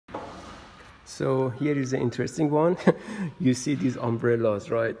So here is an interesting one. You see these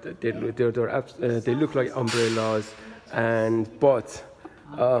umbrellas, right? They look like umbrellas, but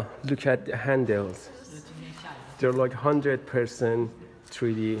look at the handles. They're like 100%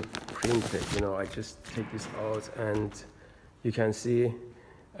 3D printed. You know, I just take this out and you can see,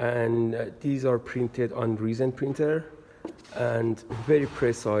 and these are printed on resin printer, and very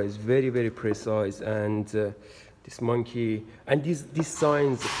precise, very precise. And this monkey, and these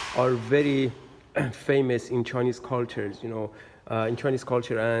signs are very famous in Chinese cultures, you know, in Chinese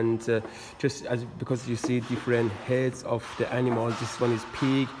culture. And just as because you see different heads of the animals. This one is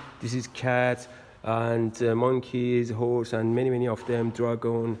pig, this is cat, and monkeys, horse, and many of them,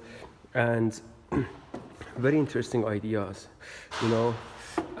 dragon, and very interesting ideas, you know.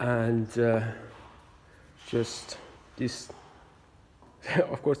 And just this,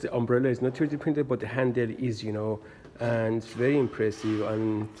 of course the umbrella is not 3D printed, but the handle is, you know, and very impressive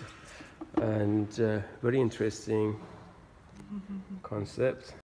and very interesting concept.